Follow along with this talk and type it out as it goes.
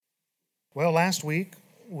Well, last week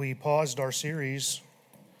we paused our series,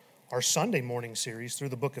 our Sunday morning series through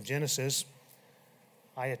the book of Genesis.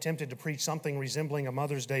 I attempted to preach something resembling a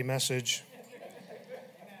Mother's Day message.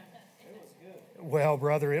 Well,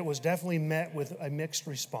 brother, it was definitely met with a mixed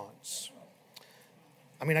response.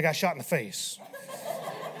 I got shot in the face.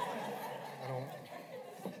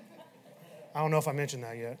 I don't know if I mentioned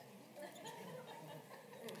that yet.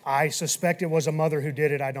 I suspect it was a mother who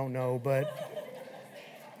did it. I don't know, but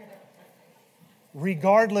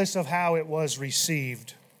regardless of how it was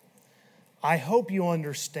received, I hope you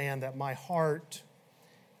understand that my heart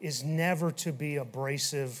is never to be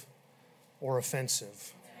abrasive or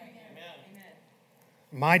offensive. Amen.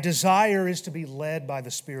 My desire is to be led by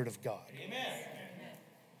the Spirit of God. Amen.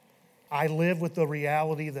 I live with the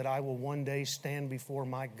reality that I will one day stand before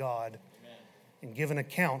my God and give an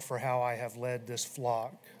account for how I have led this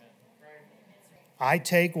flock. I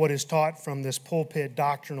take what is taught from this pulpit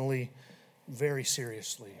doctrinally very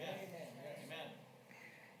seriously. Amen.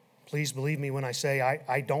 Please believe me when I say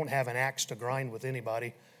I don't have an axe to grind with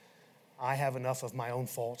anybody. I have enough of my own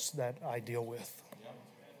faults that I deal with.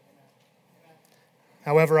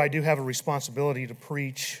 However, I do have a responsibility to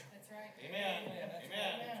preach. That's right. Amen.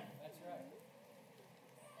 That's right.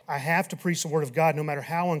 I have to preach the Word of God no matter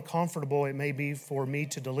how uncomfortable it may be for me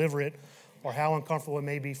to deliver it or how uncomfortable it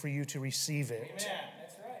may be for you to receive it. Amen.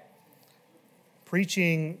 That's right.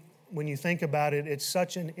 Preaching, when you think about it, it's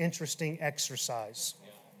such an interesting exercise.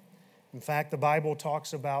 In fact, the Bible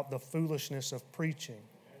talks about the foolishness of preaching.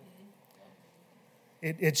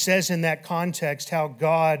 It says in that context how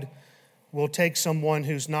God will take someone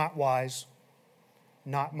who's not wise,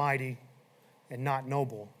 not mighty, and not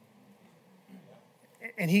noble.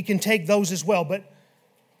 And He can take those as well, but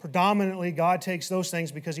predominantly God takes those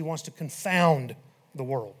things because He wants to confound the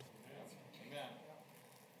world.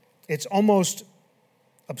 It's almost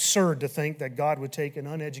absurd to think that God would take an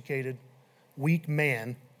uneducated, weak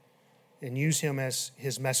man and use him as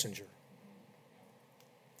His messenger.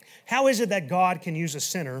 How is it that God can use a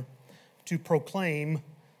sinner to proclaim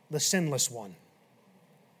the sinless one?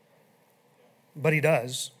 But He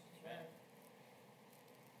does.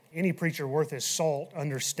 Any preacher worth his salt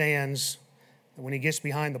understands that when he gets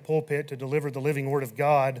behind the pulpit to deliver the living Word of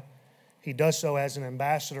God, he does so as an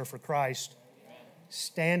ambassador for Christ,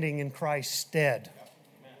 standing in Christ's stead.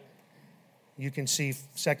 You can see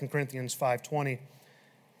 2 Corinthians 5:20.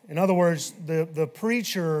 In other words, the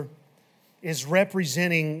preacher is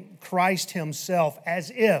representing Christ Himself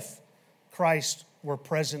as if Christ were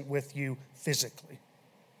present with you physically.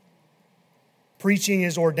 Preaching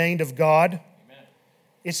is ordained of God. Amen.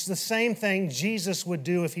 It's the same thing Jesus would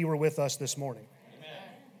do if He were with us this morning. Amen.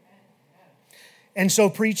 And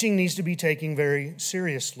so preaching needs to be taken very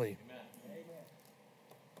seriously.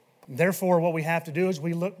 Therefore, what we have to do is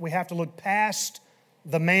we have to look past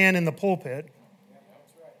the man in the pulpit,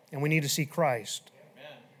 and we need to see Christ.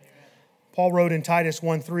 Paul wrote in Titus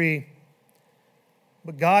 1:3,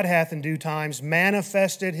 "But God hath in due times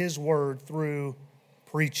manifested His word through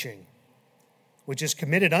preaching, which is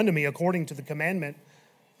committed unto me according to the commandment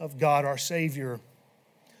of God our Savior."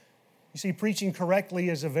 You see, preaching correctly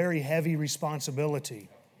is a very heavy responsibility.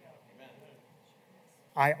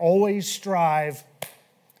 I always strive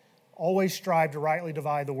to rightly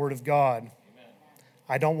divide the Word of God. Amen.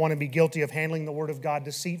 I don't want to be guilty of handling the Word of God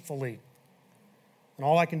deceitfully. And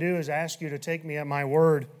all I can do is ask you to take me at my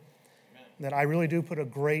word. Amen. That I really do put a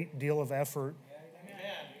great deal of effort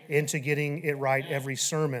into getting it right every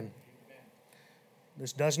sermon.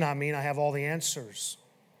 This does not mean I have all the answers.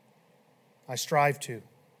 I strive to.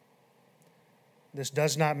 This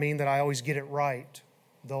does not mean that I always get it right,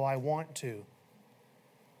 though I want to.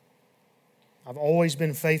 I've always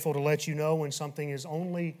been faithful to let you know when something is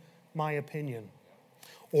only my opinion.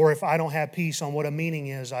 Or if I don't have peace on what a meaning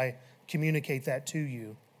is, I communicate that to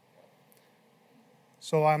you.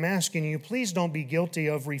 So I'm asking you, please don't be guilty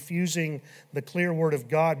of refusing the clear Word of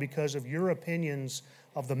God because of your opinions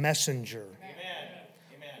of the messenger.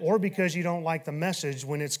 Amen. Or because you don't like the message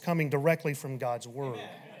when it's coming directly from God's Word. Amen.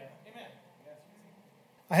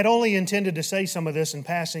 I had only intended to say some of this in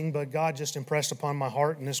passing, but God just impressed upon my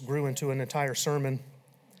heart, and this grew into an entire sermon.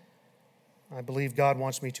 I believe God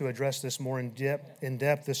wants me to address this more in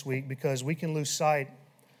depth this week because we can lose sight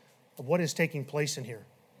of what is taking place in here.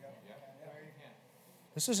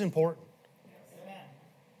 This is important.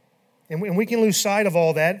 And we can lose sight of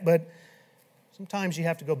all that, but sometimes you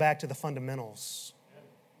have to go back to the fundamentals.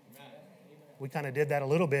 We kind of did that a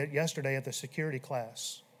little bit yesterday at the security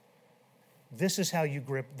class. This is how you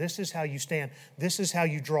grip. This is how you stand. This is how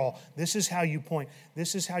you draw. This is how you point.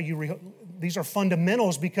 This is how you... These are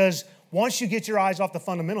fundamentals because Once you get your eyes off the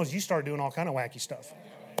fundamentals, you start doing all kind of wacky stuff.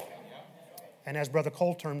 And as Brother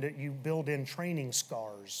Cole termed it, you build in training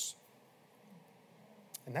scars.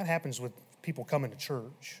 And that happens with people coming to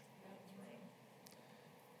church.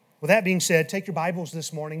 With that being said, take your Bibles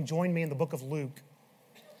this morning. Join me in the book of Luke.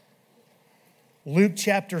 Luke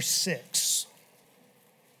chapter 6.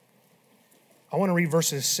 I want to read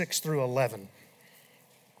verses 6 through 11.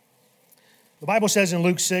 The Bible says in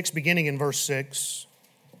Luke 6, beginning in verse 6,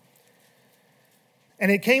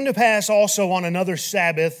 "And it came to pass also on another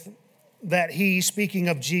Sabbath that he," speaking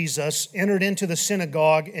of Jesus, "entered into the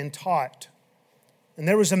synagogue and taught. And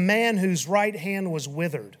there was a man whose right hand was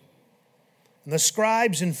withered. And the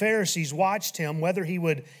scribes and Pharisees watched him whether he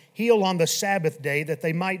would heal on the Sabbath day, that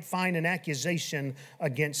they might find an accusation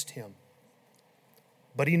against him.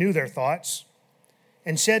 But he knew their thoughts,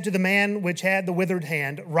 and said to the man which had the withered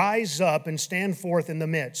hand, Rise up and stand forth in the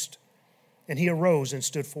midst. And he arose and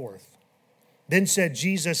stood forth. Then said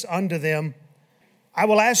Jesus unto them, I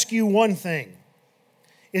will ask you one thing.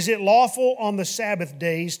 Is it lawful on the Sabbath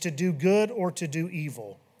days to do good or to do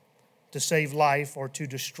evil, to save life or to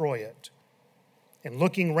destroy it? And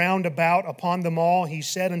looking round about upon them all, he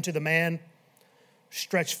said unto the man,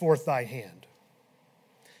 Stretch forth thy hand.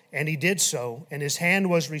 And he did so, and his hand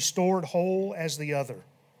was restored whole as the other.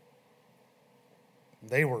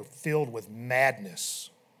 They were filled with madness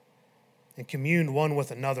and communed one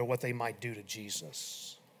with another what they might do to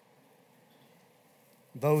Jesus.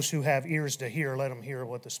 Those who have ears to hear, let them hear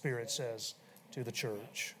what the Spirit says to the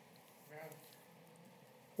church. I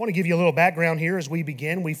want to give you a little background here as we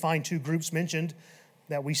begin. We find two groups mentioned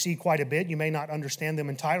that we see quite a bit. You may not understand them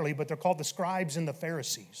entirely, but they're called the scribes and the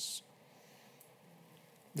Pharisees.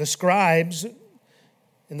 The scribes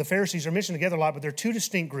and the Pharisees are mentioned together a lot, but they're two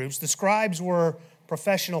distinct groups. The scribes were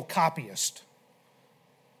professional copyists.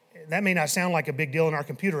 That may not sound like a big deal in our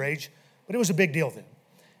computer age, but it was a big deal then.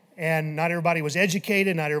 And not everybody was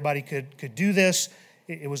educated, not everybody could do this.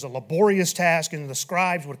 It was a laborious task, and the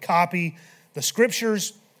scribes would copy the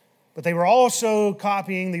scriptures, but they were also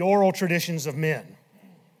copying the oral traditions of men.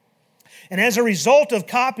 And as a result of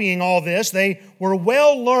copying all this, they were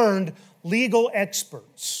well-learned legal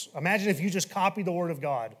experts. Imagine if you just copied the Word of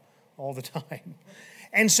God all the time.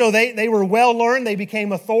 And so they were well-learned, they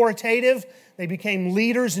became authoritative, they became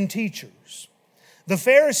leaders and teachers. The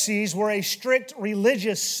Pharisees were a strict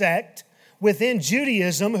religious sect within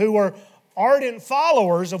Judaism who were ardent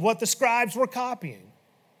followers of what the scribes were copying.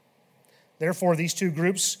 Therefore, these two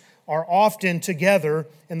groups are often together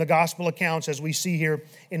in the gospel accounts, as we see here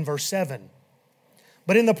in verse 7.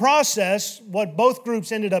 But in the process, what both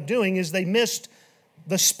groups ended up doing is they missed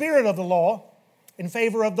the spirit of the law in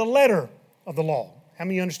favor of the letter of the law. How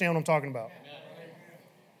many of you understand what I'm talking about?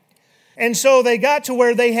 And so they got to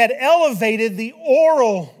where they had elevated the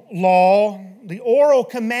oral law, the oral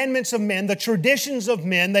commandments of men, the traditions of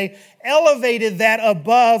men. They elevated that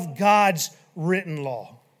above God's written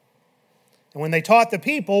law. And when they taught the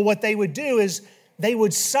people, what they would do is they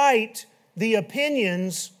would cite the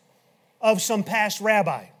opinions of some past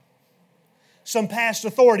rabbi, some past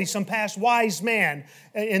authority, some past wise man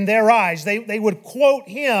in their eyes. They would quote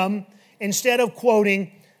him instead of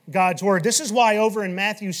quoting God's word. This is why over in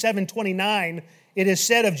Matthew 7:29, it is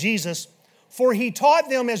said of Jesus, For he taught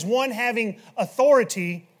them as one having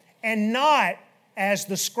authority and not as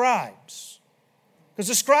the scribes. Because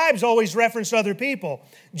the scribes always referenced other people.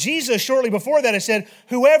 Jesus, shortly before that, had said,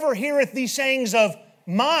 Whoever heareth these sayings of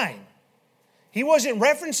mine. He wasn't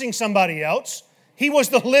referencing somebody else. He was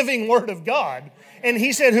the living Word of God. And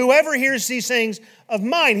he said, Whoever hears these sayings of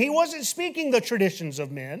mine. He wasn't speaking the traditions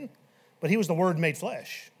of men, but he was the Word made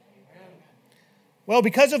flesh. Well,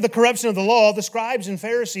 because of the corruption of the law, the scribes and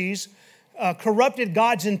Pharisees corrupted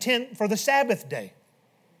God's intent for the Sabbath day.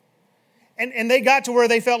 And they got to where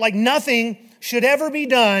they felt like nothing should ever be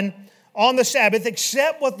done on the Sabbath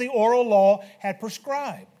except what the oral law had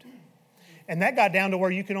prescribed. And that got down to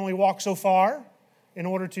where you can only walk so far in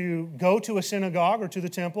order to go to a synagogue or to the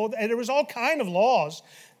temple. And there was all kind of laws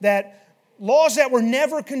that were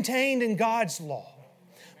never contained in God's law.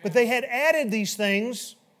 But they had added these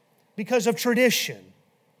things because of tradition.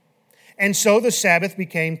 And so the Sabbath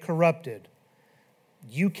became corrupted.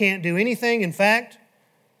 You can't do anything. In fact,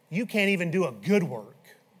 you can't even do a good work,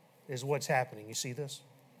 is what's happening. You see this?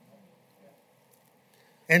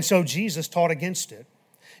 And so Jesus taught against it.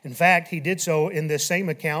 In fact, he did so in this same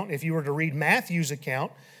account. If you were to read Matthew's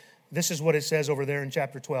account, this is what it says over there in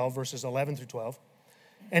chapter 12, verses 11 through 12.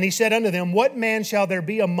 And he said unto them, What man shall there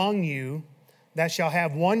be among you that shall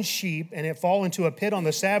have one sheep, and it fall into a pit on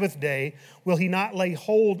the Sabbath day? Will he not lay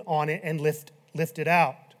hold on it and lift it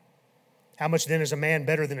out? How much then is a man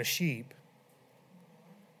better than a sheep?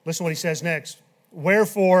 Listen to what he says next.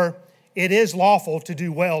 Wherefore it is lawful to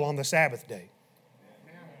do well on the Sabbath day.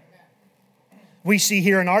 We see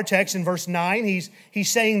here in our text in verse 9, he's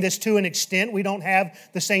saying this to an extent. We don't have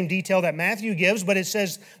the same detail that Matthew gives, but it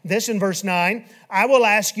says this in verse 9, I will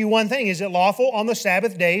ask you one thing. Is it lawful on the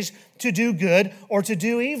Sabbath days to do good or to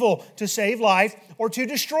do evil, to save life or to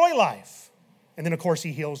destroy life? And then, of course,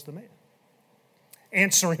 he heals the man,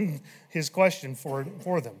 answering his question for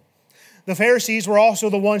them. The Pharisees were also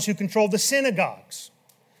the ones who controlled the synagogues.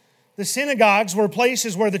 The synagogues were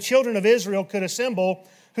places where the children of Israel could assemble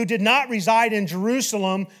who did not reside in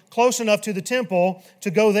Jerusalem close enough to the temple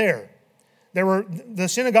to go there. The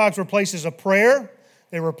synagogues were places of prayer,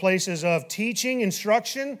 they were places of teaching,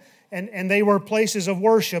 instruction, and they were places of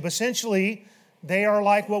worship. Essentially, they are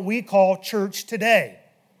like what we call church today,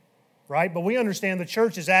 right? But we understand the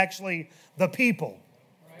church is actually the people.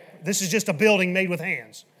 This is just a building made with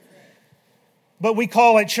hands. But we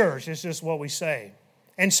call it church, it's just what we say.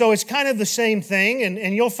 And so it's kind of the same thing,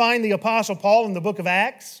 and you'll find the Apostle Paul in the book of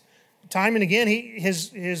Acts, time and again,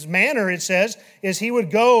 his manner, it says, is he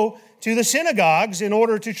would go to the synagogues in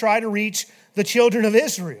order to try to reach the children of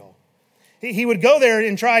Israel. He would go there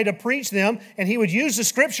and try to preach them, and he would use the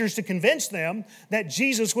scriptures to convince them that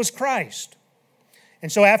Jesus was Christ.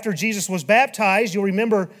 And so after Jesus was baptized, you'll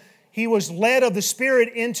remember he was led of the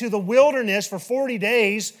Spirit into the wilderness for 40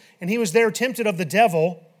 days, and he was there tempted of the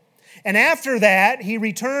devil. And after that, he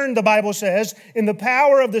returned, the Bible says, in the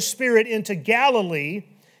power of the Spirit into Galilee.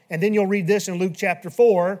 And then you'll read this in Luke chapter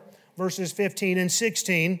 4, verses 15 and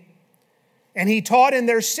 16. And he taught in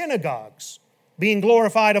their synagogues, being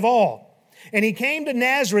glorified of all. And he came to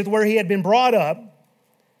Nazareth where he had been brought up.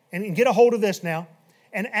 And get a hold of this now.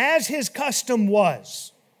 And as his custom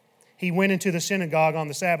was, he went into the synagogue on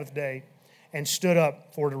the Sabbath day and stood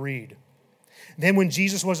up for to read. Then when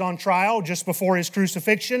Jesus was on trial just before his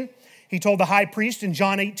crucifixion, he told the high priest in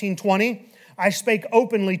John 18:20, I spake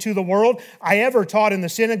openly to the world. I ever taught in the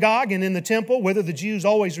synagogue and in the temple, whither the Jews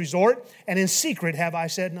always resort, and in secret have I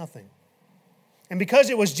said nothing. And because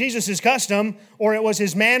it was Jesus' custom, or it was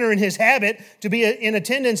his manner and his habit to be in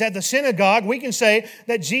attendance at the synagogue, we can say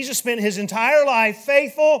that Jesus spent his entire life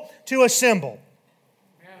faithful to assemble.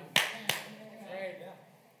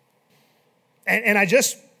 And I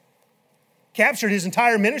just captured his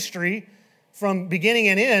entire ministry from beginning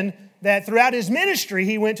and end, that throughout his ministry,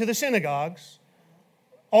 he went to the synagogues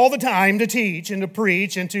all the time to teach and to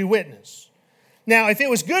preach and to witness. Now, if it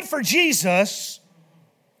was good for Jesus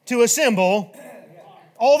to assemble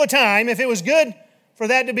all the time, if it was good for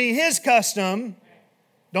that to be his custom,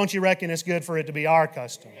 don't you reckon it's good for it to be our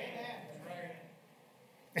custom?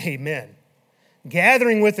 Amen.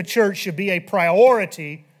 Gathering with the church should be a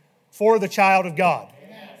priority for the child of God.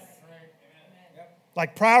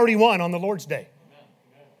 Like priority one on the Lord's Day.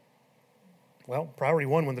 Well, priority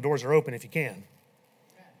one when the doors are open if you can.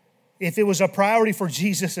 If it was a priority for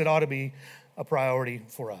Jesus, it ought to be a priority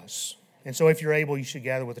for us. And so if you're able, you should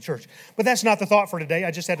gather with the church. But that's not the thought for today.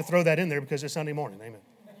 I just had to throw that in there because it's Sunday morning. Amen.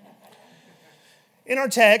 In our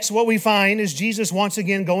text, what we find is Jesus once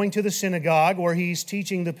again going to the synagogue where he's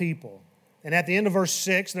teaching the people. And at the end of verse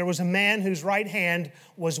 6, there was a man whose right hand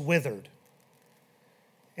was withered.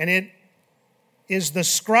 And it is the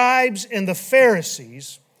scribes and the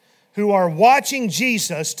Pharisees who are watching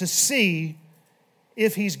Jesus to see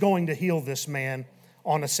if he's going to heal this man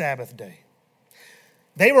on a Sabbath day.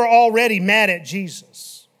 They were already mad at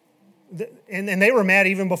Jesus. And they were mad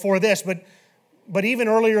even before this. But even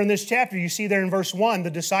earlier in this chapter, you see there in verse 1, the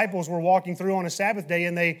disciples were walking through on a Sabbath day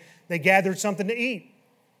and they gathered something to eat.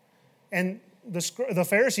 And the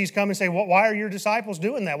Pharisees come and say, well, why are your disciples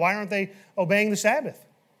doing that? Why aren't they obeying the Sabbath?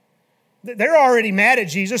 They're already mad at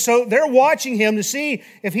Jesus, so they're watching him to see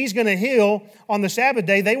if he's going to heal on the Sabbath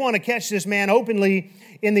day. They want to catch this man openly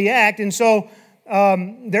in the act, and so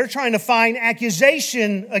they're trying to find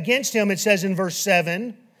accusation against him, it says in verse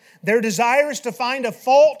 7. Their desire is to find a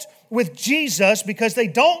fault with Jesus because they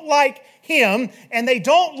don't like him and they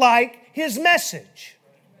don't like his message.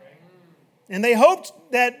 And they hoped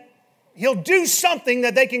that he'll do something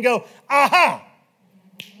that they can go, aha,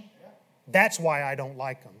 that's why I don't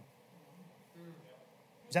like him.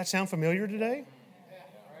 Does that sound familiar today?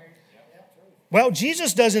 Well,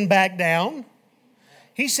 Jesus doesn't back down.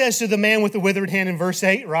 He says to the man with the withered hand in verse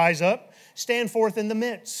 8, rise up, stand forth in the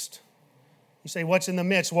midst. You say, what's in the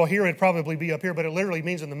midst? Well, here it'd probably be up here, but it literally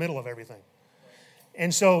means in the middle of everything.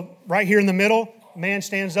 And so right here in the middle, man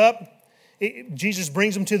stands up. Jesus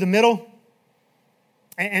brings him to the middle.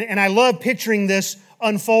 And I love picturing this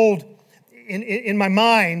unfold in my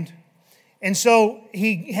mind. And so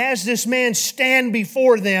he has this man stand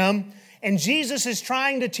before them, and Jesus is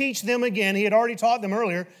trying to teach them again. He had already taught them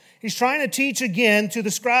earlier. He's trying to teach again to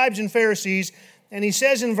the scribes and Pharisees, and he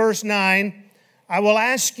says in verse 9, I will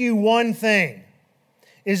ask you one thing.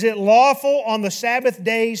 Is it lawful on the Sabbath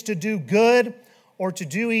days to do good or to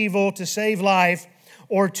do evil, to save life,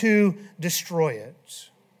 or to destroy it?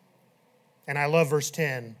 And I love verse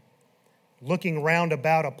 10, looking round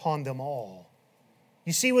about upon them all.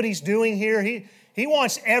 You see what he's doing here? He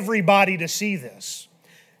wants everybody to see this.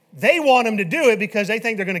 They want him to do it because they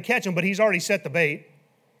think they're going to catch him, but he's already set the bait,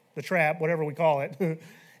 the trap, whatever we call it.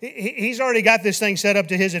 He's already got this thing set up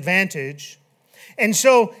to his advantage. And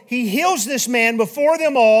so he heals this man before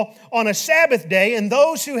them all on a Sabbath day, and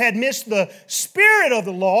those who had missed the spirit of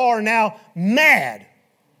the law are now mad.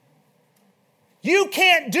 You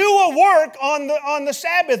can't do a work on the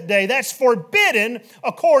Sabbath day. That's forbidden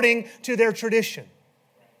according to their tradition.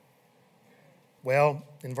 Well,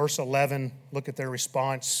 in verse 11, look at their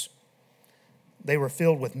response. They were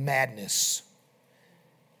filled with madness,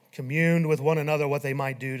 communed with one another what they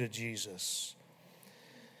might do to Jesus.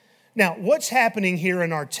 Now, what's happening here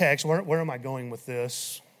in our text? Where am I going with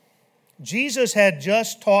this? Jesus had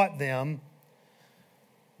just taught them,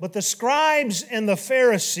 but the scribes and the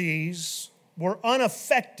Pharisees were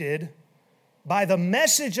unaffected by the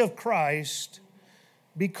message of Christ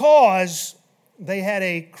because they had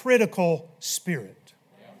a critical spirit.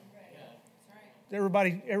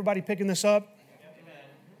 Everybody picking this up?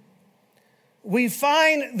 We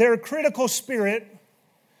find their critical spirit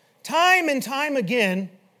time and time again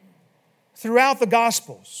throughout the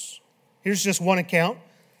Gospels. Here's just one account.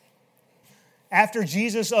 After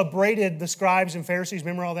Jesus upbraided the scribes and Pharisees,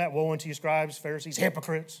 remember all that? Woe unto you, scribes, Pharisees,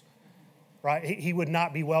 hypocrites. Right? He would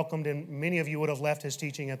not be welcomed, and many of you would have left his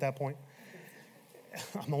teaching at that point.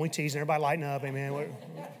 I'm only teasing. Everybody lighten up, amen.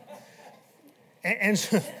 And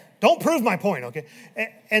so, don't prove my point, okay?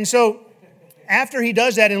 And so after he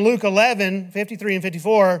does that in Luke 11, 53 and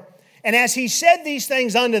 54, and as he said these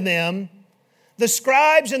things unto them, the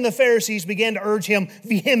scribes and the Pharisees began to urge him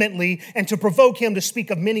vehemently and to provoke him to speak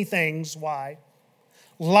of many things. Why?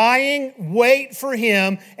 Lying wait for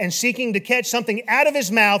him and seeking to catch something out of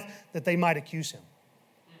his mouth that they might accuse him.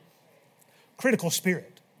 Critical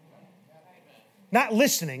spirit. Not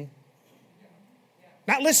listening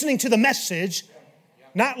to the message,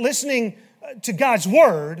 not listening to God's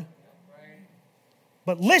word,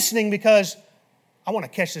 but listening because I want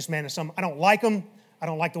to catch this man in something. I don't like him. I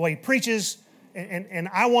don't like the way he preaches. And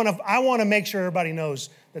I want to make sure everybody knows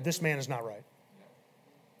that this man is not right.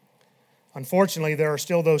 Unfortunately, there are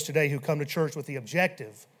still those today who come to church with the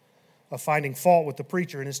objective of finding fault with the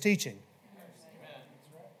preacher and his teaching.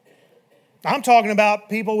 I'm talking about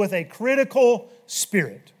people with a critical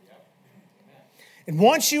spirit. And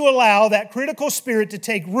once you allow that critical spirit to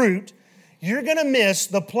take root, you're going to miss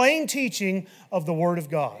the plain teaching of the Word of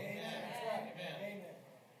God.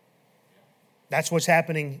 That's what's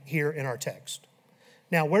happening here in our text.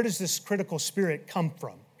 Now, where does this critical spirit come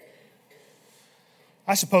from?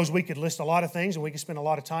 I suppose we could list a lot of things and we could spend a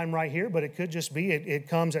lot of time right here, but it could just be it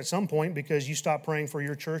comes at some point because you stop praying for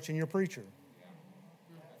your church and your preacher.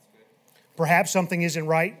 Perhaps something isn't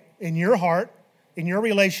right in your heart, in your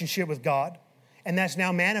relationship with God, and that's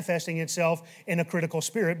now manifesting itself in a critical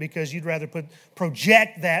spirit because you'd rather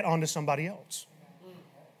project that onto somebody else.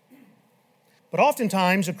 But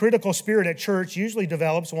oftentimes, a critical spirit at church usually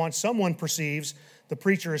develops once someone perceives the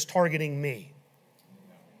preacher is targeting me.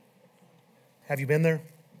 Have you been there?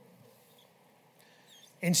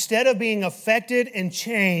 Instead of being affected and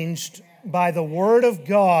changed by the Word of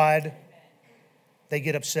God, they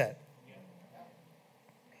get upset.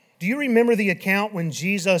 Do you remember the account when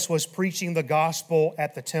Jesus was preaching the gospel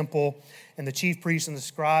at the temple and the chief priests and the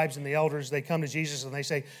scribes and the elders, they come to Jesus and they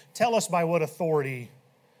say, tell us by what authority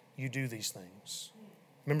you do these things.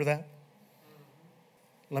 Remember that?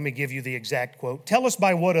 Let me give you the exact quote. Tell us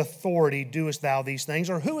by what authority doest thou these things,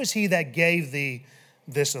 or who is he that gave thee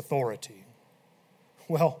this authority?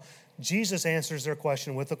 Well, Jesus answers their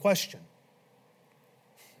question with a question.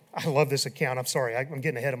 I love this account. I'm sorry, I'm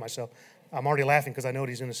getting ahead of myself. I'm already laughing because I know what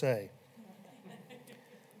he's going to say.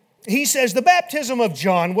 He says, the baptism of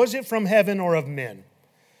John, was it from heaven or of men?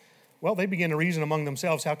 Well, they begin to reason among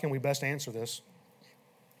themselves, how can we best answer this?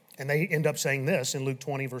 And they end up saying this in Luke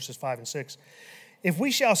 20, verses 5 and 6. If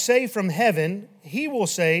we shall say from heaven, he will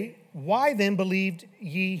say, why then believed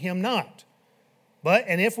ye him not?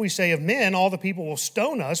 And if we say of men, all the people will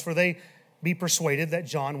stone us, for they be persuaded that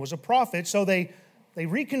John was a prophet. So they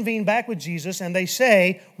reconvene back with Jesus and they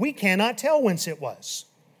say, we cannot tell whence it was.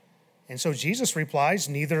 And so Jesus replies,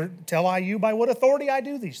 neither tell I you by what authority I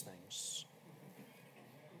do these things.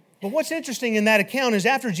 But what's interesting in that account is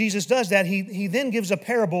after Jesus does that, he then gives a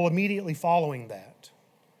parable immediately following that.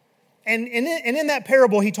 And in that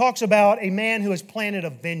parable, he talks about a man who has planted a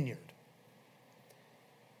vineyard.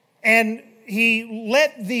 And he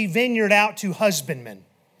let the vineyard out to husbandmen,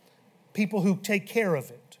 people who take care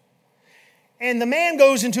of it. And the man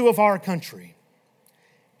goes into a far country.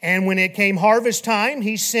 And when it came harvest time,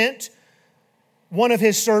 he sent one of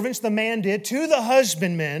his servants, the man did, to the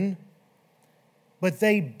husbandmen, but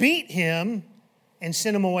they beat him and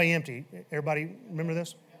sent him away empty. Everybody remember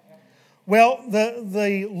this? Well,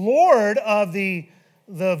 the Lord of the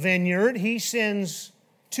vineyard, he sends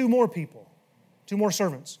two more people, two more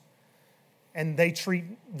servants. And they treat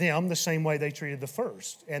them the same way they treated the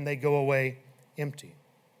first, and they go away empty.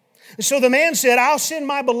 So the man said, I'll send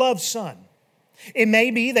my beloved son. It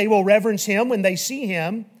may be they will reverence him when they see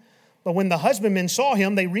him, but when the husbandmen saw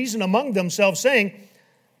him, they reasoned among themselves, saying,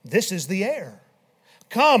 this is the heir.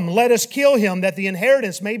 Come, let us kill him, that the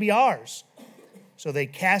inheritance may be ours. So they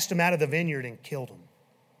cast him out of the vineyard and killed him.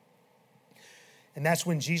 And that's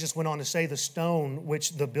when Jesus went on to say, the stone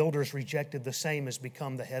which the builders rejected, the same has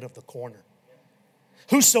become the head of the corner.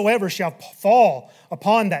 Whosoever shall fall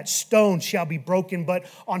upon that stone shall be broken, but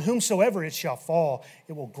on whomsoever it shall fall,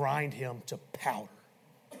 it will grind him to powder.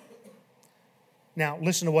 Now,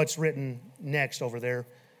 listen to what's written next over there.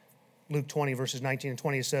 Luke 20, verses 19 and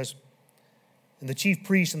 20, it says, and the chief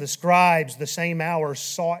priests and the scribes the same hour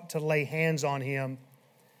sought to lay hands on him,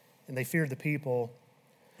 and they feared the people,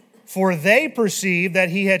 for they perceived that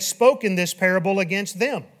he had spoken this parable against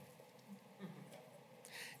them.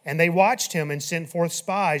 And they watched him and sent forth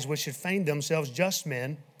spies which should feign themselves just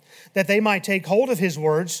men, that they might take hold of his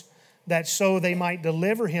words, that so they might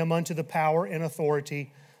deliver him unto the power and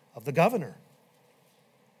authority of the governor.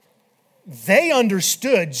 They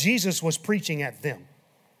understood Jesus was preaching at them.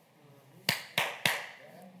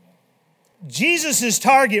 Jesus'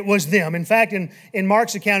 target was them. In fact, in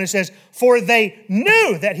Mark's account it says, for they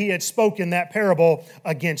knew that he had spoken that parable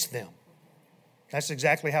against them. That's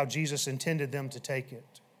exactly how Jesus intended them to take it.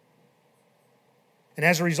 And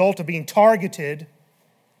as a result of being targeted,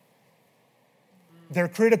 their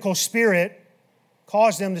critical spirit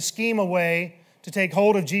caused them to scheme a way to take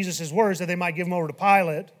hold of Jesus' words that they might give them over to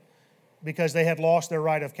Pilate, because they had lost their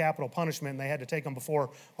right of capital punishment and they had to take them before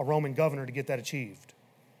a Roman governor to get that achieved.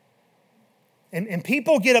 And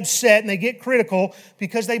people get upset and they get critical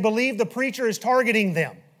because they believe the preacher is targeting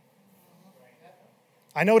them.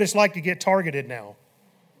 I know what it's like to get targeted now.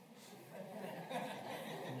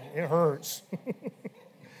 It hurts.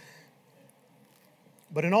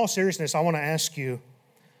 But in all seriousness, I want to ask you,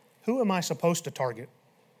 who am I supposed to target?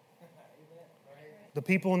 The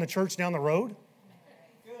people in the church down the road?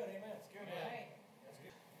 Good, amen.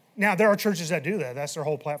 Now, there are churches that do that. That's their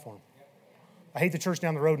whole platform. I hate the church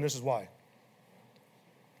down the road, and this is why.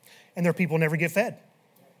 And their people never get fed.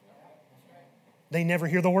 They never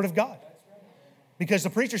hear the word of God. Because the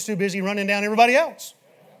preacher's too busy running down everybody else.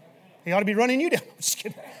 He ought to be running you down.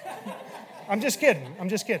 I'm just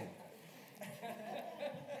kidding.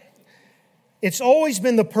 It's always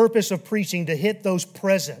been the purpose of preaching to hit those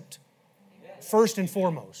present, first and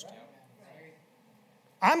foremost.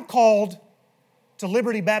 I'm called to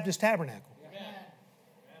Liberty Baptist Tabernacle.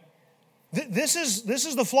 This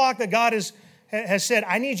is the flock that God has said,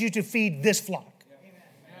 I need you to feed this flock.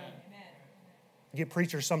 I get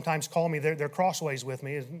preachers sometimes call me, they're crossways with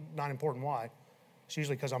me. It's not important why. It's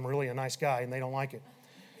usually because I'm really a nice guy and they don't like it.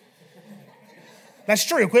 That's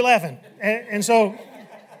true, quit laughing. And so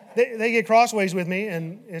they get crossways with me,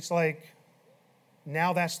 and it's like,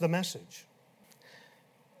 now that's the message.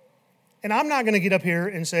 And I'm not going to get up here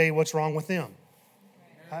and say what's wrong with them.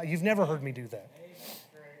 You've never heard me do that.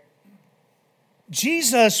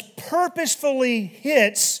 Jesus purposefully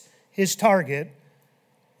hits his target,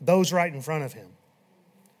 those right in front of him.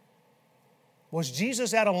 Was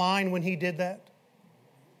Jesus out of line when he did that?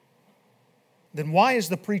 Then why is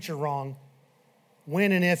the preacher wrong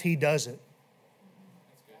when and if he does it?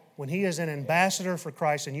 When he is an ambassador for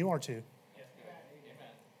Christ, and you are too,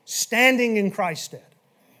 standing in Christ's stead.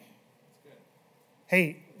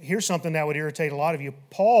 Hey, here's something that would irritate a lot of you.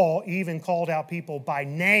 Paul even called out people by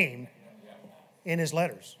name in his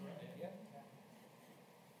letters.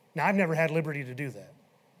 Now, I've never had liberty to do that.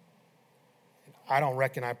 I don't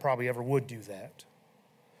reckon I probably ever would do that.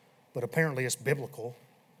 But apparently it's biblical.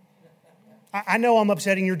 I know I'm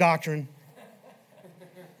upsetting your doctrine,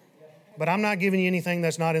 but I'm not giving you anything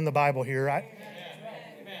that's not in the Bible here.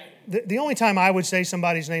 The only time I would say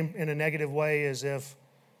somebody's name in a negative way is if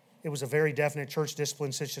it was a very definite church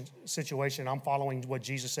discipline situation. I'm following what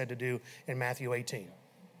Jesus said to do in Matthew 18.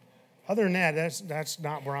 Other than that, that's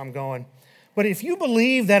not where I'm going. But if you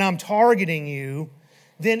believe that I'm targeting you,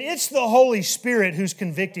 then it's the Holy Spirit who's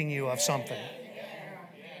convicting you of something.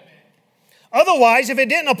 Otherwise, if it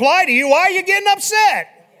didn't apply to you, why are you getting upset?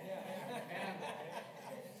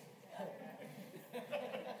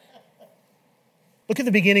 Look at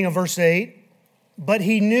the beginning of verse 8. But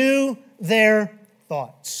he knew their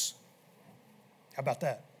thoughts. How about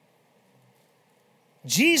that?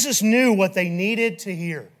 Jesus knew what they needed to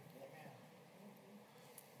hear.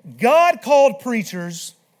 God-called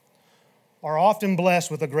preachers are often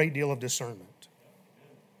blessed with a great deal of discernment.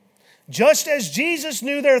 Just as Jesus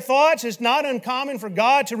knew their thoughts, it's not uncommon for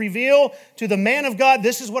God to reveal to the man of God,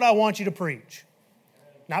 this is what I want you to preach.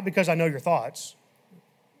 Not because I know your thoughts.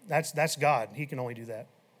 That's God. He can only do that.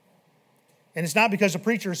 And it's not because a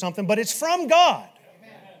preacher or something, but it's from God.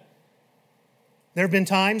 There have been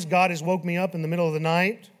times God has woke me up in the middle of the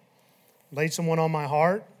night, laid someone on my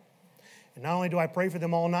heart, and not only do I pray for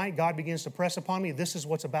them all night, God begins to press upon me, this is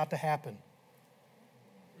what's about to happen.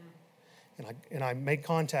 And I make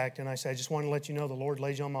contact and I say, I just want to let you know the Lord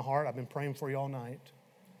lays you on my heart. I've been praying for you all night.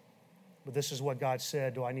 But this is what God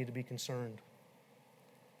said. Do I need to be concerned?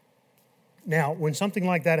 Now, when something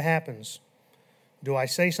like that happens, do I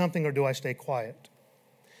say something or do I stay quiet?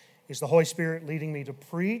 Is the Holy Spirit leading me to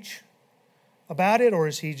preach about it, or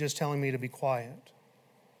is He just telling me to be quiet?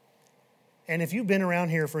 And if you've been around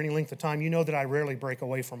here for any length of time, you know that I rarely break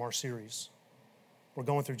away from our series. We're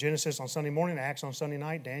going through Genesis on Sunday morning, Acts on Sunday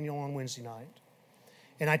night, Daniel on Wednesday night.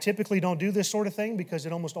 And I typically don't do this sort of thing because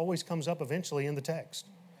it almost always comes up eventually in the text.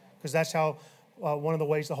 Because that's how one of the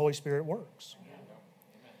ways the Holy Spirit works.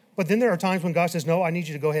 But then there are times when God says, no, I need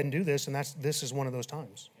you to go ahead and do this, and this is one of those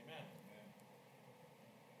times.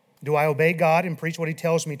 Do I obey God and preach what He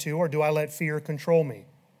tells me to, or do I let fear control me?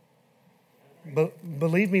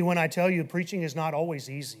 Believe me when I tell you, preaching is not always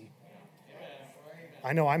easy.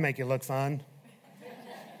 I know I make it look fun.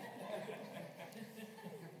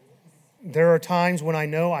 There are times when I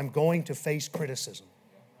know I'm going to face criticism.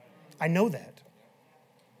 I know that.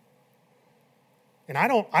 And I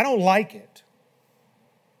don't like it.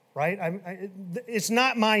 Right? It's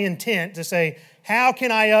not my intent to say, how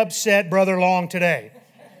can I upset Brother Long today?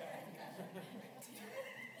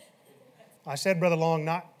 I said Brother Long,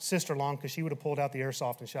 not Sister Long, because she would have pulled out the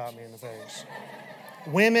airsoft and shot me in the face.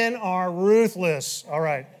 Women are ruthless. All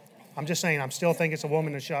right. I'm just saying, I'm still thinking it's a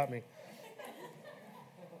woman that shot me.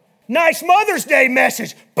 Nice Mother's Day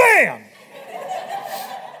message. Bam!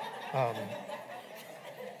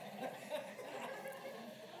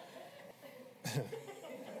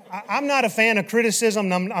 I'm not a fan of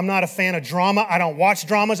criticism. I'm not a fan of drama. I don't watch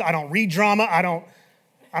dramas. I don't read drama. I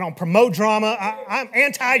don't promote drama. I'm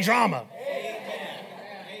anti-drama.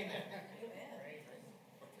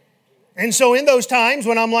 And so in those times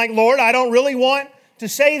when I'm like, Lord, I don't really want to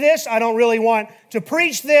say this. I don't really want to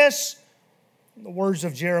preach this. The words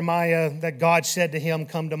of Jeremiah that God said to him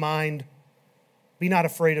come to mind. Be not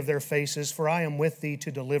afraid of their faces, for I am with thee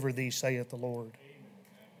to deliver thee, saith the Lord.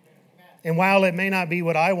 And while it may not be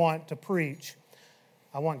what I want to preach,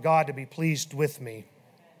 I want God to be pleased with me.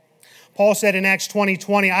 Paul said in Acts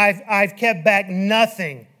 20:20, I've kept back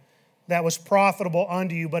nothing that was profitable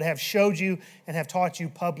unto you, but have showed you and have taught you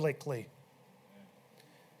publicly.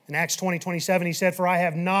 In Acts 20:27, he said, for I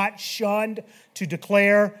have not shunned to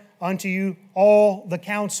declare unto you all the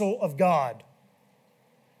counsel of God.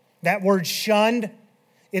 That word shunned,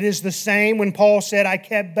 it is the same when Paul said, I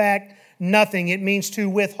kept back nothing. It means to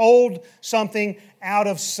withhold something out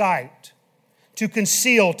of sight, to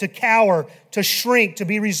conceal, to cower, to shrink, to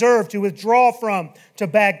be reserved, to withdraw from, to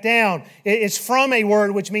back down. It's from a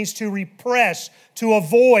word which means to repress, to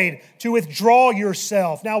avoid, to withdraw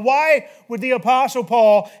yourself. Now, why would the Apostle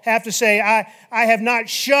Paul have to say, I have not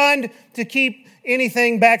shunned to keep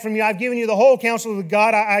anything back from you? I've given you the whole counsel of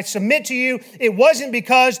God. I submit to you. It wasn't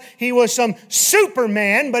because he was some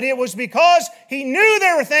superman, but it was because he knew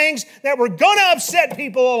there were things that were going to upset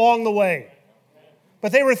people along the way.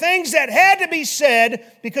 But they were things that had to be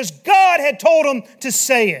said because God had told him to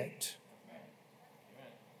say it.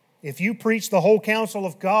 If you preach the whole counsel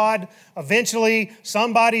of God, eventually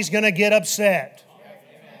somebody's going to get upset.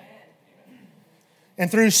 And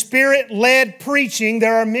through Spirit-led preaching,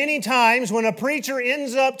 there are many times when a preacher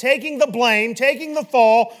ends up taking the blame, taking the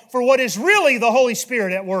fall for what is really the Holy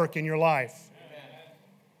Spirit at work in your life.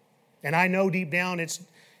 And I know deep down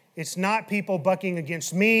it's not people bucking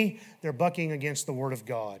against me, they're bucking against the Word of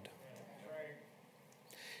God.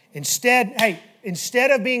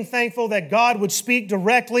 Instead of being thankful that God would speak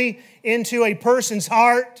directly into a person's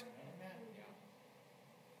heart,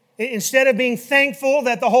 Instead of being thankful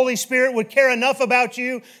that the Holy Spirit would care enough about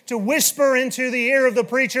you to whisper into the ear of the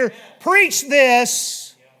preacher, preach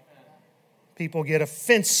this, people get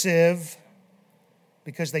offensive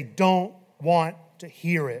because they don't want to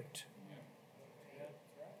hear it.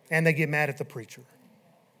 And they get mad at the preacher.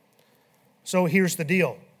 So here's the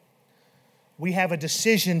deal. We have a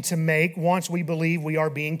decision to make once we believe we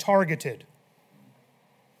are being targeted.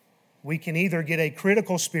 We can either get a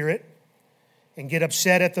critical spirit and get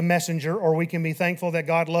upset at the messenger, or we can be thankful that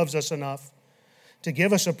God loves us enough to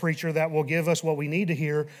give us a preacher that will give us what we need to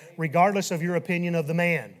hear, regardless of your opinion of the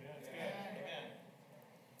man.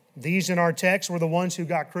 These in our text were the ones who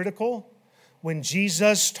got critical when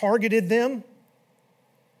Jesus targeted them.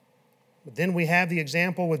 But then we have the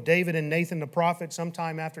example with David and Nathan the prophet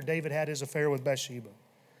sometime after David had his affair with Bathsheba.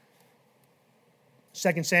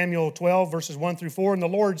 2 Samuel 12, verses 1 through 4, and the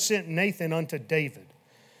Lord sent Nathan unto David.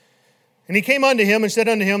 And he came unto him and said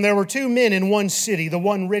unto him, there were two men in one city, the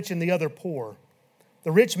one rich and the other poor.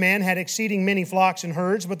 The rich man had exceeding many flocks and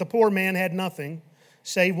herds, but the poor man had nothing,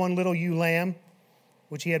 save one little ewe lamb,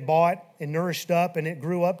 which he had bought and nourished up, and it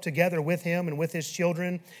grew up together with him and with his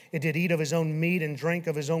children. It did eat of his own meat and drink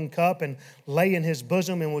of his own cup, and lay in his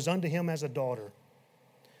bosom, and was unto him as a daughter. And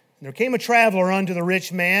there came a traveler unto the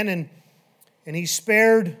rich man, and he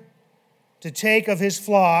spared to take of his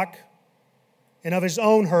flock and of his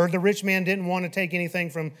own herd. The rich man didn't want to take anything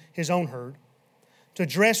from his own herd, to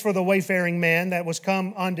dress for the wayfaring man that was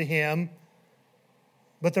come unto him.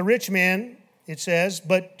 But the rich man, it says,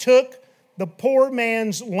 but took the poor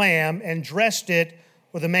man's lamb and dressed it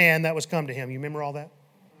with a man that was come to him. You remember all that?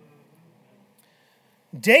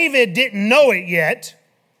 David didn't know it yet,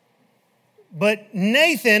 but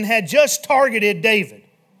Nathan had just targeted David.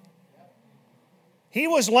 He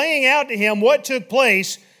was laying out to him what took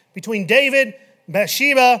place between David,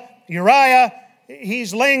 Bathsheba, Uriah.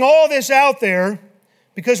 He's laying all this out there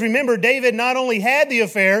because remember, David not only had the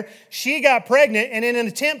affair, she got pregnant, and in an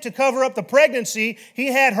attempt to cover up the pregnancy, he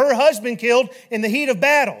had her husband killed in the heat of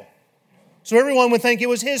battle. So everyone would think it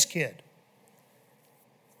was his kid.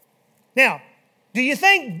 Now, do you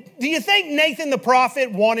think Nathan the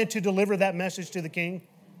prophet wanted to deliver that message to the king?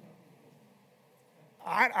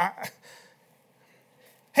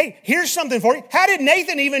 Hey, here's something for you. How did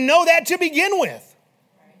Nathan even know that to begin with?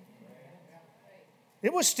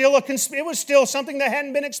 It was still something that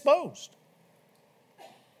hadn't been exposed.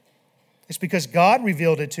 It's because God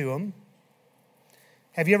revealed it to him.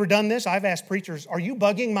 Have you ever done this? I've asked preachers, are you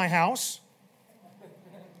bugging my house?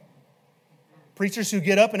 Preachers who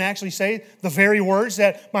get up and actually say the very words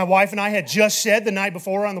that my wife and I had just said the night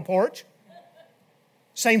before on the porch.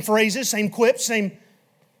 Same phrases, same quips, same...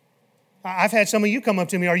 I've had some of you come up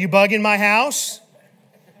to me, are you bugging my house?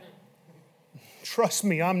 Trust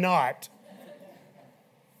me, I'm not.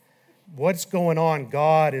 What's going on?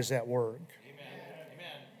 God is at work.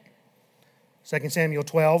 Amen. 2 Samuel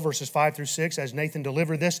 12, verses 5 through 6, as Nathan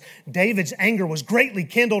delivered this, David's anger was greatly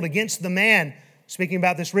kindled against the man, speaking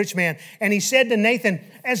about this rich man. And he said to Nathan,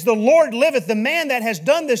 as the Lord liveth, the man that has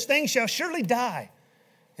done this thing shall surely die.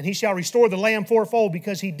 And he shall restore the lamb fourfold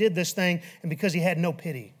because he did this thing and because he had no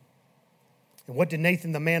pity. And what did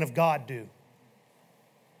Nathan, the man of God, do?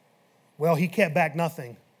 Well, he kept back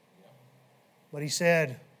nothing. But he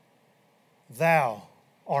said, thou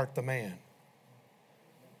art the man.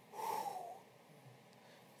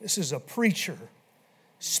 This is a preacher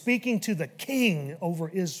speaking to the king over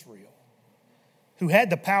Israel, who had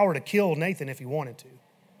the power to kill Nathan if he wanted to.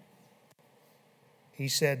 He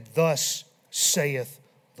said, thus saith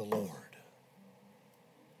the Lord.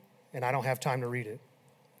 And I don't have time to read it,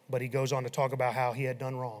 but he goes on to talk about how he had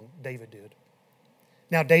done wrong. David did.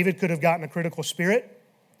 Now, David could have gotten a critical spirit.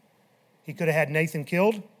 He could have had Nathan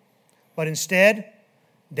killed. But instead,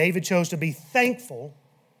 David chose to be thankful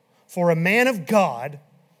for a man of God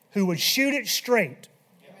who would shoot it straight.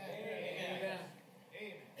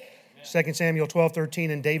 Amen. 2 Samuel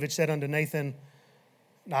 12:13, and David said unto Nathan,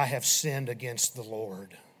 I have sinned against the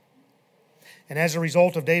Lord. And as a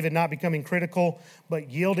result of David not becoming critical, but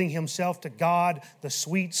yielding himself to God, the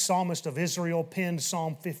sweet psalmist of Israel penned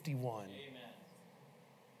Psalm 51. Amen.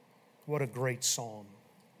 What a great psalm.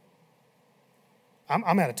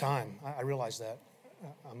 I'm out of time. I realize that.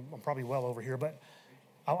 I'm probably well over here, but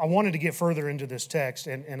I wanted to get further into this text,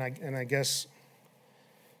 and I guess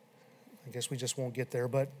we just won't get there.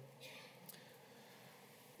 But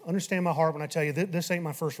understand my heart when I tell you this ain't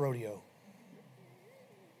my first rodeo.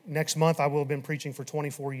 Next month I will have been preaching for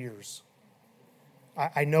 24 years.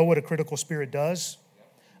 I know what a critical spirit does.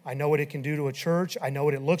 I know what it can do to a church. I know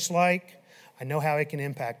what it looks like. I know how it can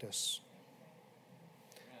impact us.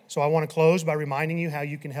 So I want to close by reminding you how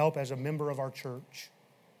you can help as a member of our church.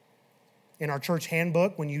 In our church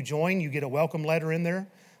handbook, when you join, you get a welcome letter in there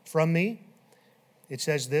from me. It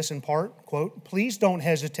says this in part, quote, "Please don't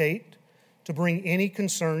hesitate to bring any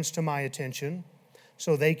concerns to my attention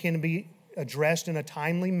so they can be addressed in a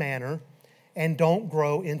timely manner and don't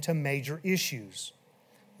grow into major issues.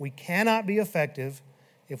 We cannot be effective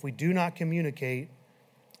if we do not communicate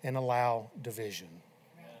and allow division." Amen.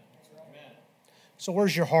 So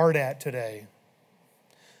where's your heart at today?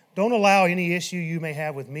 Don't allow any issue you may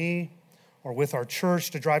have with me or with our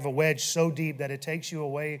church to drive a wedge so deep that it takes you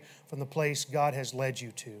away from the place God has led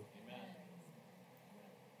you to. Amen.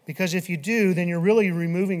 Because if you do, then you're really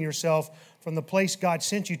removing yourself from the place God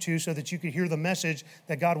sent you to so that you could hear the message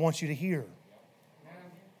that God wants you to hear.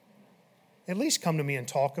 Amen. At least come to me and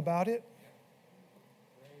talk about it.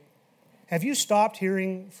 Have you stopped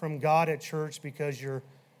hearing from God at church because you're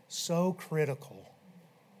so critical?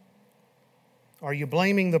 Are you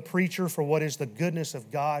blaming the preacher for what is the goodness of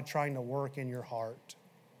God trying to work in your heart?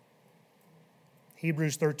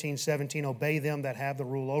 Hebrews 13:17, "Obey them that have the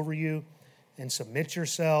rule over you, and submit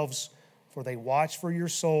yourselves, for they watch for your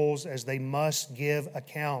souls as they must give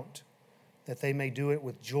account, that they may do it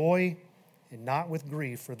with joy and not with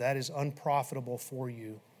grief, for that is unprofitable for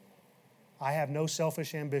you. I have no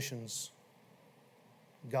selfish ambitions.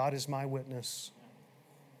 God is my witness.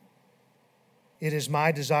 It is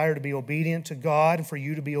my desire to be obedient to God and for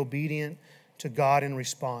you to be obedient to God in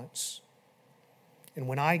response. And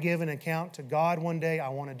when I give an account to God one day, I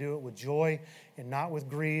want to do it with joy and not with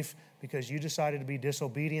grief because you decided to be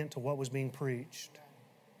disobedient to what was being preached.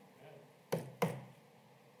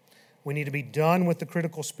 We need to be done with the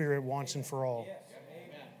critical spirit once and for all.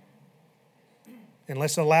 And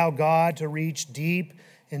let's allow God to reach deep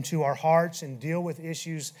into our hearts and deal with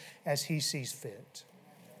issues as He sees fit.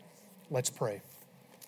 Let's pray.